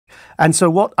And so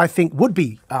what I think would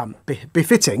be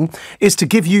befitting is to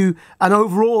give you an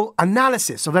overall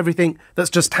analysis of everything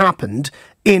that's just happened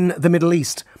in the Middle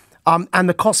East, and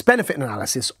the cost-benefit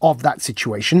analysis of that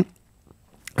situation.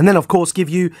 And then, of course, give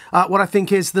you what I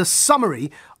think is the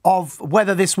summary of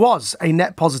whether this was a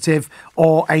net positive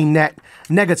or a net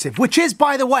negative, which is,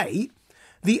 by the way,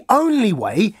 the only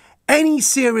way any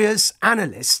serious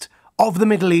analyst of the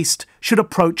Middle East should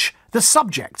approach the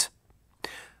subject.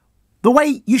 The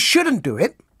way you shouldn't do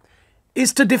it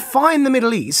is to define the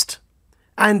Middle East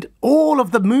and all of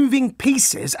the moving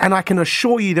pieces, and I can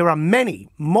assure you there are many,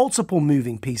 multiple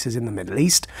moving pieces in the Middle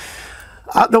East.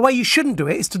 The way you shouldn't do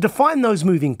it is to define those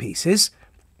moving pieces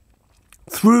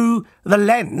through the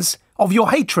lens of your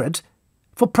hatred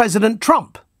for President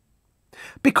Trump.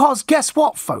 Because guess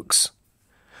what, folks?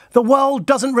 The world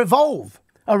doesn't revolve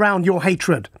around your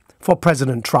hatred for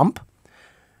President Trump.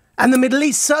 And the Middle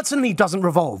East certainly doesn't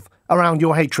revolve around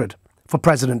your hatred for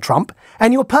President Trump.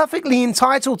 And you're perfectly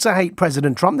entitled to hate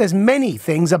President Trump. There's many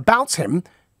things about him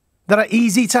that are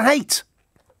easy to hate.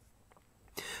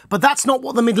 But that's not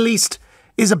what the Middle East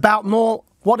is about, nor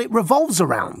what it revolves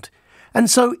around. And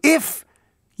so if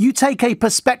you take a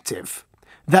perspective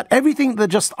that everything that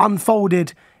just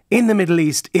unfolded in the Middle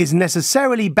East is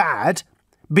necessarily bad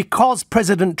because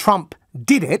President Trump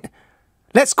did it,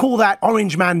 let's call that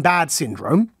Orange Man Bad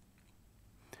syndrome,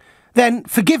 then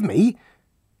forgive me,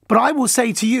 but I will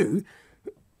say to you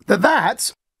that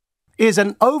that is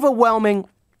an overwhelmingly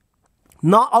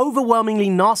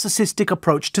narcissistic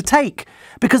approach to take,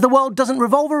 because the world doesn't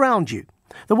revolve around you.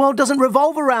 The world doesn't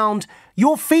revolve around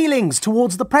your feelings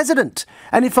towards the president.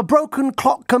 And if a broken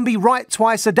clock can be right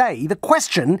twice a day, the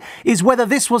question is whether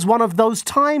this was one of those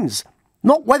times,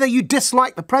 not whether you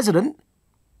dislike the president.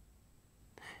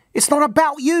 It's not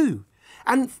about you.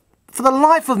 And for the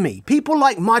life of me, people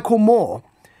like Michael Moore,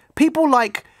 people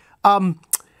like other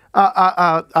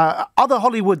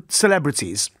Hollywood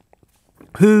celebrities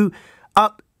who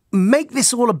make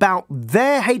this all about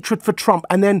their hatred for Trump.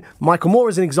 And then Michael Moore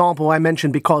is an example I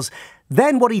mentioned because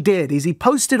then what he did is he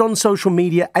posted on social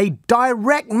media a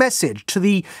direct message to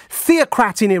the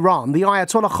theocrat in Iran, the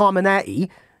Ayatollah Khamenei,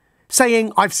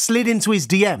 saying, I've slid into his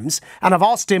DMs and I've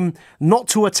asked him not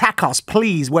to attack us.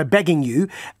 Please, we're begging you.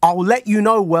 I'll let you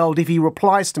know, world, if he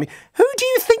replies to me. Who do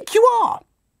you think you are?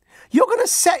 You're going to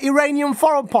set Iranian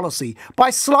foreign policy by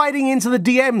sliding into the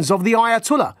DMs of the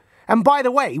Ayatollah. And by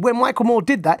the way, when Michael Moore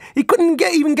did that, he couldn't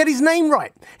even get his name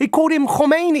right. He called him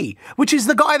Khomeini, which is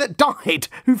the guy that died,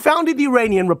 who founded the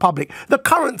Iranian Republic. The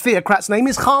current theocrat's name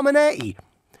is Khamenei.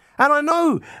 And I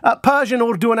know Persian,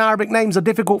 Urdu and Arabic names are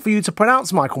difficult for you to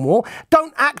pronounce, Michael Moore.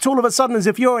 Don't act all of a sudden as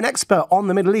if you're an expert on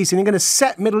the Middle East and you're going to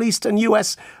set Middle East and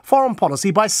US foreign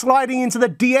policy by sliding into the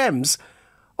DMs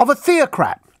of a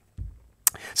theocrat.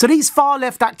 So these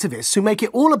far-left activists who make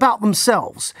it all about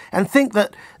themselves and think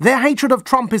that their hatred of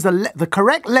Trump is the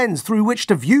correct lens through which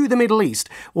to view the Middle East,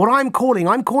 what I'm calling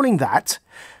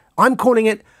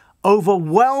it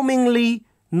overwhelmingly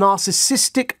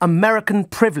narcissistic American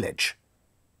privilege.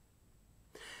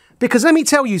 Because let me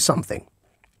tell you something.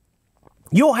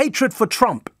 Your hatred for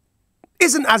Trump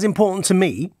isn't as important to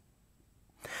me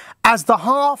as the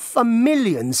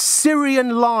 500,000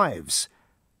 Syrian lives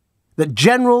that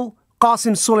General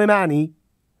Qasem Soleimani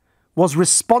was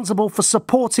responsible for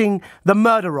supporting the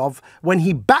murder of when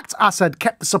he backed Assad,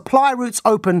 kept the supply routes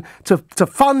open to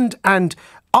fund and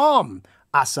arm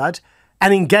Assad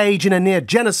and engage in a near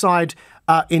genocide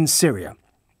in Syria.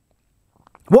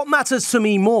 What matters to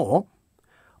me more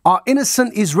are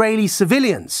innocent Israeli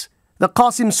civilians that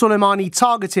Qasem Soleimani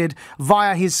targeted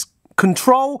via his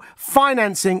control,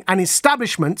 financing and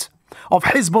establishment of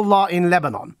Hezbollah in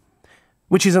Lebanon,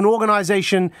 which is an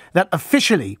organisation that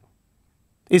officially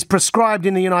is prescribed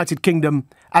in the United Kingdom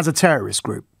as a terrorist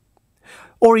group.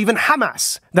 Or even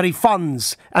Hamas, that he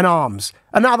funds and arms,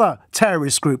 another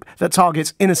terrorist group that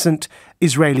targets innocent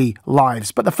Israeli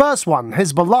lives. But the first one,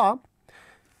 Hezbollah,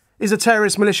 is a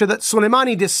terrorist militia that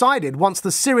Soleimani decided once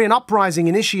the Syrian uprising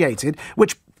initiated,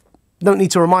 which, don't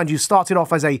need to remind you, started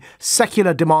off as a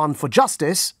secular demand for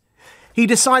justice. He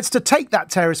decides to take that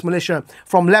terrorist militia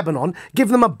from Lebanon, give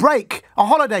them a break, a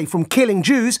holiday from killing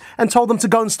Jews, and told them to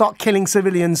go and start killing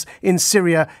civilians in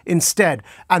Syria instead.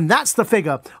 And that's the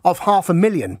figure of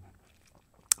 500,000.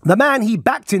 The man he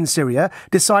backed in Syria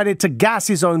decided to gas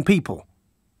his own people.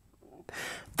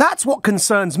 That's what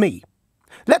concerns me.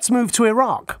 Let's move to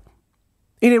Iraq.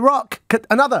 In Iraq,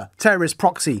 another terrorist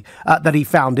proxy that he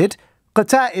founded,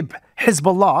 Kataib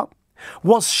Hezbollah,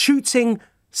 was shooting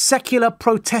secular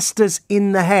protesters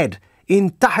in the head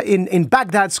in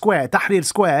Baghdad Square, Tahrir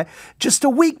Square, just a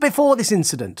week before this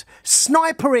incident,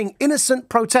 snipering innocent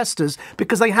protesters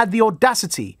because they had the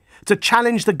audacity to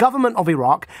challenge the government of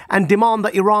Iraq and demand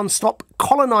that Iran stop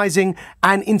colonising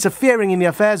and interfering in the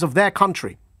affairs of their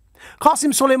country.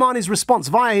 Qasem Soleimani's response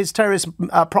via his terrorist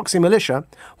proxy militia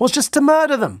was just to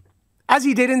murder them, as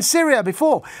he did in Syria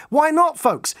before. Why not,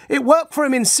 folks? It worked for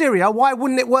him in Syria. Why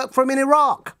wouldn't it work for him in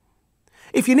Iraq?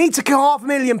 If you need to kill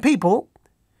 500,000 people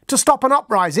to stop an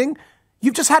uprising,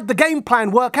 you've just had the game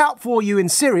plan work out for you in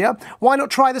Syria. Why not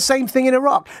try the same thing in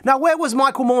Iraq? Now, where was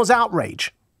Michael Moore's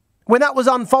outrage when that was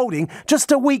unfolding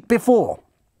just a week before?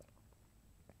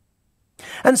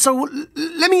 And so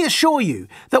let me assure you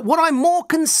that what I'm more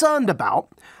concerned about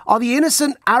are the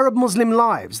innocent Arab Muslim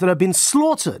lives that have been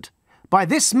slaughtered by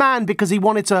this man because he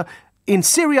wanted to, in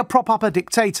Syria, prop up a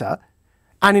dictator,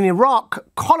 and in Iraq,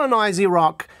 colonize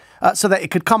Iraq so that it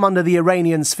could come under the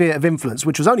Iranian sphere of influence,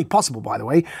 which was only possible, by the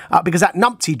way, because at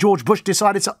numpty, George Bush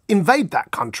decided to invade that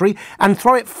country and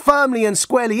throw it firmly and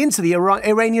squarely into the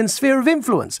Iranian sphere of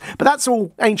influence. But that's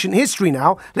all ancient history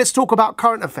now. Let's talk about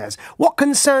current affairs. What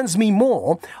concerns me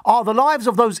more are the lives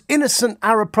of those innocent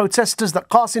Arab protesters that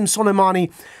Qasem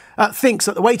Soleimani thinks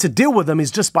that the way to deal with them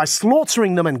is just by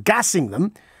slaughtering them and gassing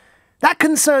them. That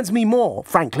concerns me more,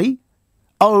 frankly,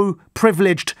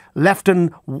 privileged left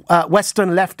and Western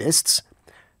leftists,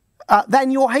 than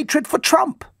your hatred for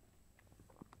Trump.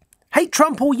 Hate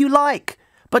Trump all you like,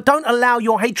 but don't allow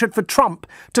your hatred for Trump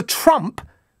to trump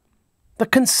the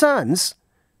concerns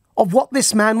of what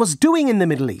this man was doing in the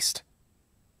Middle East.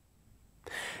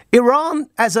 Iran,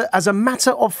 as a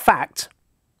matter of fact,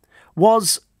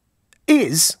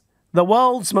 is the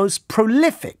world's most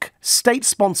prolific state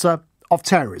sponsor of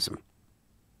terrorism.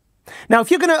 Now, if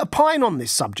you're going to opine on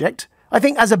this subject, I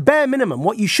think as a bare minimum,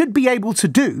 what you should be able to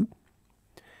do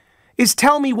is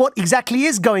tell me what exactly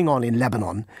is going on in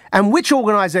Lebanon and which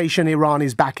organisation Iran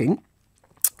is backing,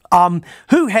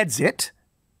 who heads it,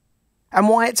 and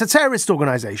why it's a terrorist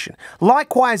organisation.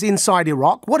 Likewise, inside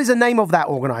Iraq, what is the name of that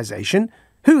organisation,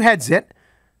 who heads it,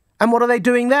 and what are they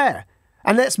doing there?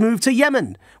 And let's move to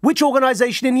Yemen. Which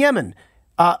organisation in Yemen,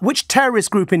 which terrorist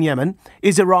group in Yemen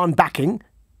is Iran backing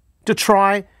to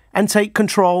try and take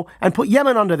control and put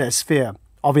Yemen under their sphere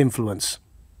of influence?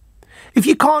 If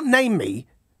you can't name me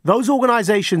those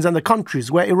organisations and the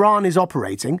countries where Iran is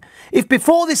operating, if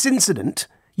before this incident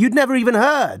you'd never even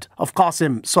heard of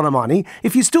Qasem Soleimani,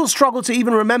 if you still struggle to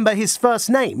even remember his first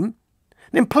name,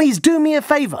 then please do me a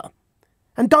favour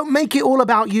and don't make it all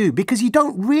about you, because you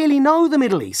don't really know the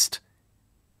Middle East.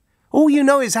 All you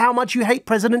know is how much you hate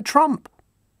President Trump.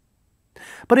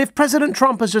 But if President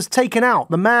Trump has just taken out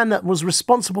the man that was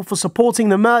responsible for supporting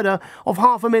the murder of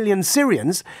 500,000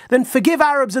 Syrians, then forgive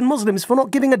Arabs and Muslims for not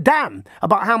giving a damn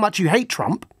about how much you hate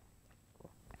Trump,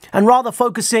 and rather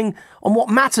focusing on what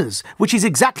matters, which is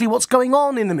exactly what's going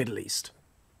on in the Middle East.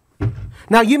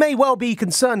 Now, you may well be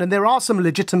concerned, and there are some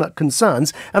legitimate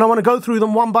concerns, and I want to go through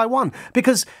them one by one,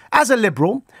 because as a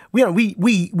liberal,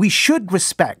 we should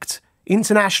respect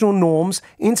international norms,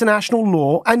 international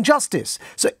law and justice.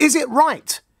 So is it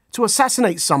right to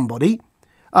assassinate somebody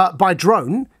by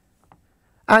drone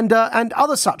and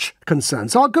other such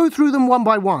concerns? So I'll go through them one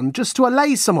by one just to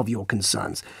allay some of your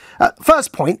concerns.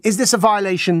 First point, is this a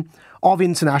violation of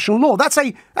international law? That's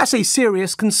a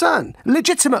serious concern,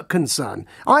 legitimate concern.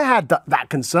 I had that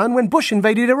concern when Bush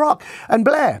invaded Iraq and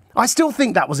Blair. I still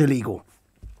think that was illegal.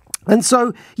 And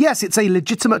so, yes, it's a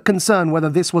legitimate concern whether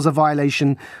this was a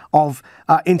violation of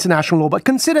international law. But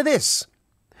consider this.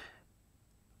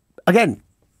 Again,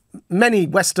 many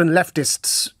Western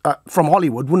leftists from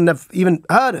Hollywood wouldn't have even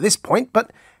heard at this point.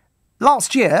 But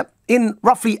last year, in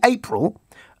roughly April,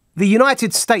 the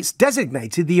United States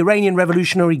designated the Iranian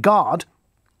Revolutionary Guard,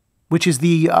 which is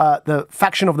the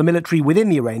faction of the military within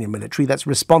the Iranian military that's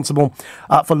responsible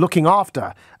for looking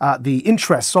after the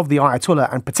interests of the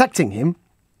Ayatollah and protecting him.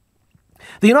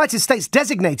 The United States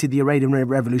designated the Iranian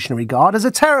Revolutionary Guard as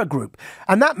a terror group,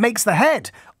 and that makes the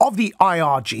head of the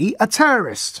IRG a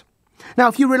terrorist. Now,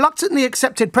 if you reluctantly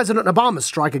accepted President Obama's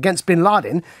strike against bin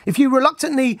Laden, if you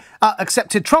reluctantly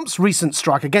accepted Trump's recent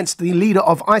strike against the leader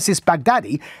of ISIS,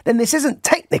 Baghdadi, then this isn't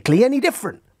technically any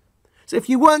different. So if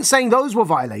you weren't saying those were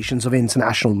violations of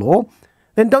international law,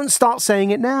 then don't start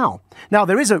saying it now. Now,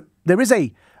 there is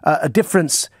a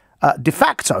difference de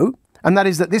facto, and that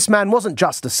is that this man wasn't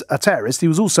just a terrorist, he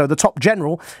was also the top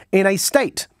general in a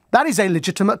state. That is a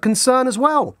legitimate concern as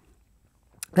well.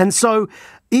 And so,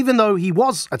 even though he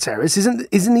was a terrorist,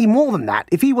 isn't he more than that?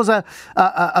 If he was a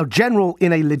general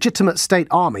in a legitimate state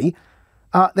army,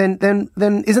 then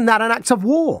isn't that an act of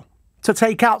war to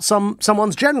take out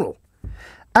someone's general?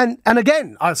 And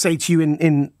again, I'll say to you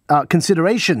in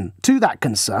consideration to that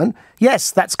concern,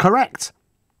 yes, that's correct.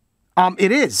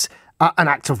 It is an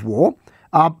act of war,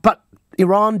 but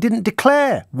Iran didn't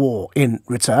declare war in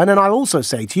return. And I also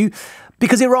say to you,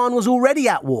 because Iran was already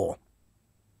at war,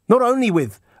 not only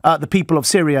with the people of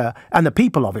Syria and the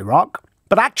people of Iraq,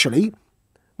 but actually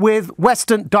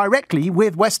directly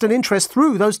with Western interests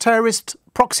through those terrorist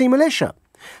proxy militia.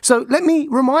 So let me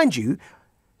remind you,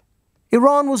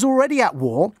 Iran was already at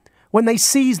war when they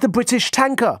seized the British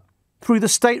tanker through the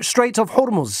Strait of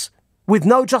Hormuz with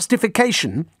no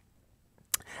justification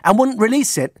and wouldn't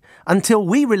release it until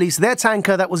we released their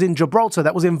tanker that was in Gibraltar,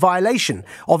 that was in violation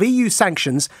of EU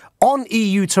sanctions on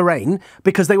EU terrain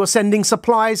because they were sending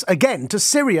supplies again to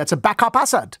Syria to back up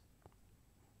Assad.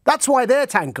 That's why their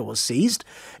tanker was seized.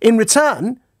 In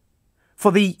return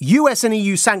for the US and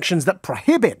EU sanctions that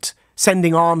prohibit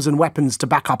sending arms and weapons to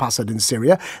back up Assad in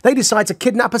Syria, they decide to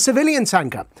kidnap a civilian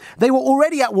tanker. They were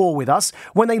already at war with us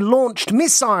when they launched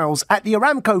missiles at the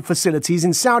Aramco facilities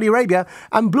in Saudi Arabia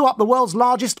and blew up the world's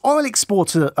largest oil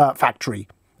exporter factory,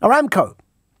 Aramco.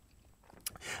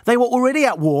 They were already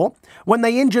at war when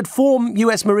they injured 4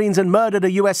 US Marines and murdered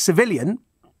a US civilian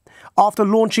after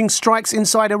launching strikes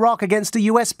inside Iraq against a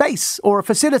US base or a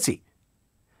facility.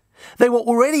 They were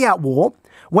already at war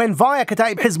when, via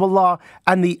Kataib Hezbollah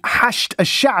and the Hashd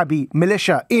al-Sha'bi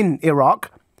militia in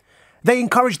Iraq, they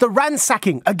encouraged the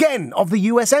ransacking, again, of the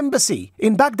US embassy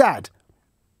in Baghdad.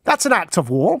 That's an act of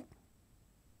war.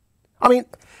 I mean,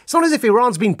 it's not as if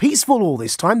Iran's been peaceful all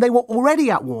this time. They were already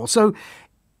at war. So,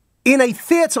 in a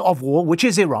theatre of war, which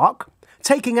is Iraq,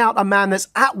 taking out a man that's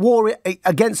at war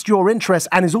against your interests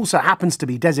and is also happens to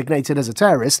be designated as a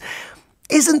terrorist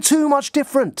isn't too much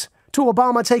different to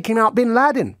Obama taking out bin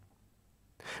Laden.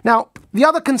 Now, the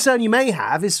other concern you may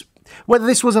have is whether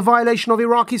this was a violation of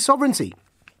Iraqi sovereignty.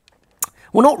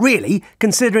 Well, not really,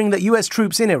 considering that US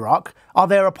troops in Iraq are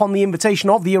there upon the invitation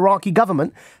of the Iraqi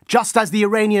government, just as the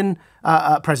Iranian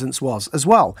presence was as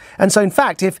well. And so, in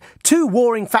fact, if 2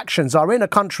 warring factions are in a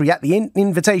country at the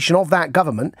invitation of that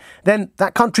government, then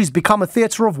that country's become a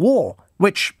theatre of war,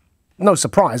 which, no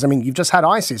surprise, I mean, you've just had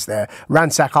ISIS there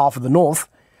ransack half of the north.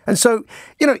 And so,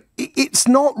 you know, it's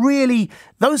not really,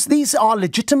 these are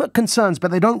legitimate concerns,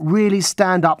 but they don't really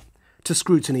stand up to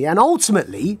scrutiny. And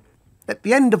ultimately, at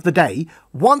the end of the day,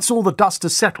 once all the dust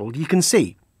has settled, you can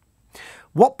see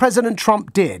what President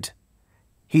Trump did.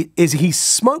 He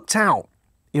smoked out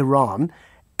Iran,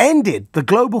 ended the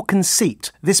global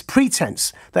conceit, this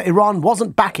pretense that Iran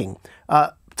wasn't backing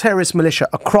terrorist militia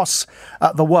across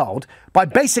the world, by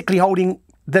basically holding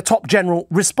the top general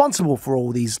responsible for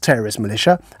all these terrorist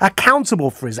militia, accountable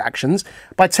for his actions.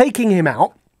 By taking him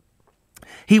out,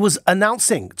 he was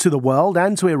announcing to the world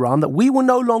and to Iran that we will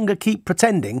no longer keep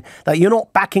pretending that you're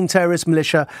not backing terrorist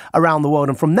militia around the world.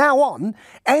 And from now on,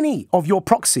 any of your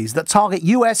proxies that target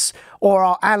US or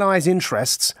our allies'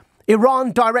 interests,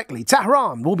 Iran directly,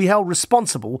 Tehran, will be held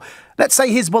responsible. Let's say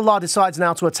Hezbollah decides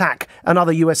now to attack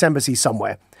another US embassy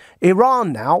somewhere.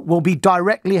 Iran now will be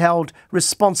directly held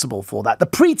responsible for that. The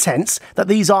pretense that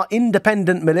these are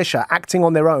independent militia acting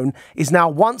on their own is now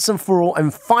once and for all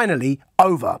and finally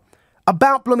over.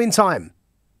 About blooming time.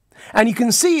 And you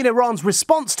can see in Iran's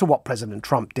response to what President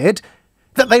Trump did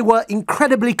that they were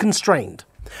incredibly constrained.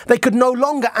 They could no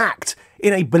longer act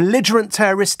in a belligerent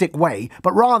terroristic way,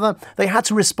 but rather they had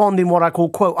to respond in what I call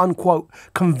quote-unquote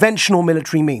conventional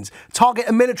military means. Target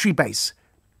a military base,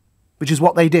 which is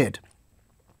what they did.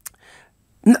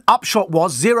 Upshot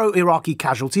was 0 Iraqi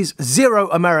casualties, 0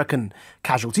 American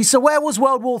casualties. So where was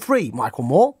World War III, Michael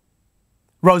Moore,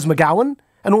 Rose McGowan,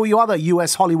 and all you other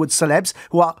US Hollywood celebs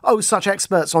who are such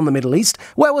experts on the Middle East?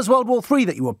 Where was World War III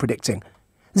that you were predicting?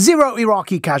 0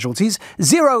 Iraqi casualties,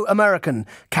 0 American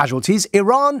casualties.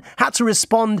 Iran had to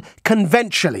respond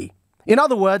conventionally. In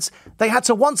other words, they had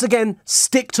to once again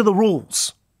stick to the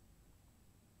rules.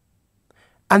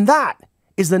 And that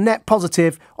is the net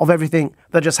positive of everything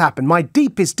that just happened. My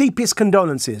deepest, deepest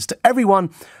condolences to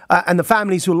everyone and the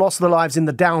families who lost their lives in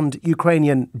the downed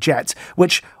Ukrainian jet,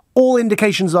 which all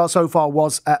indications are so far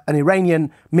was an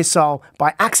Iranian missile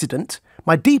by accident.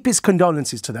 My deepest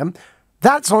condolences to them.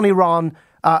 That's on Iran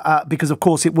because, of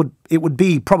course, it would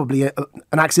be probably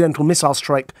an accidental missile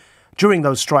strike during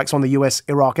those strikes on the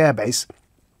US-Iraq airbase.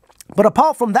 But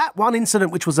apart from that one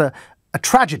incident, which was a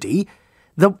tragedy,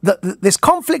 this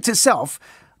conflict itself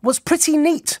was pretty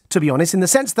neat, to be honest, in the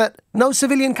sense that no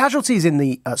civilian casualties in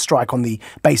the strike on the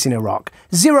base in Iraq.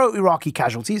 0 Iraqi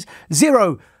casualties,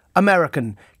 0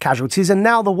 American casualties, and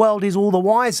now the world is all the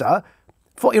wiser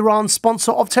for Iran's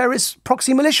sponsor of terrorist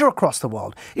proxy militia across the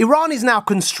world. Iran is now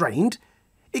constrained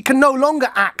it can no longer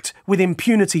act with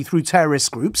impunity through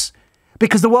terrorist groups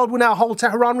because the world will now hold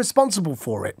Tehran responsible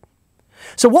for it.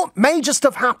 So what may just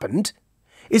have happened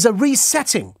is a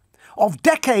resetting of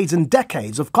decades and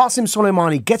decades of Qasem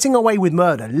Soleimani getting away with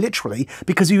murder, literally,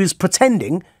 because he was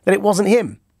pretending that it wasn't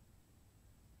him.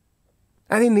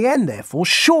 And in the end, therefore,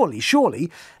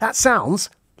 surely, that sounds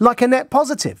like a net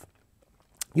positive.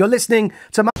 You're listening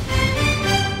to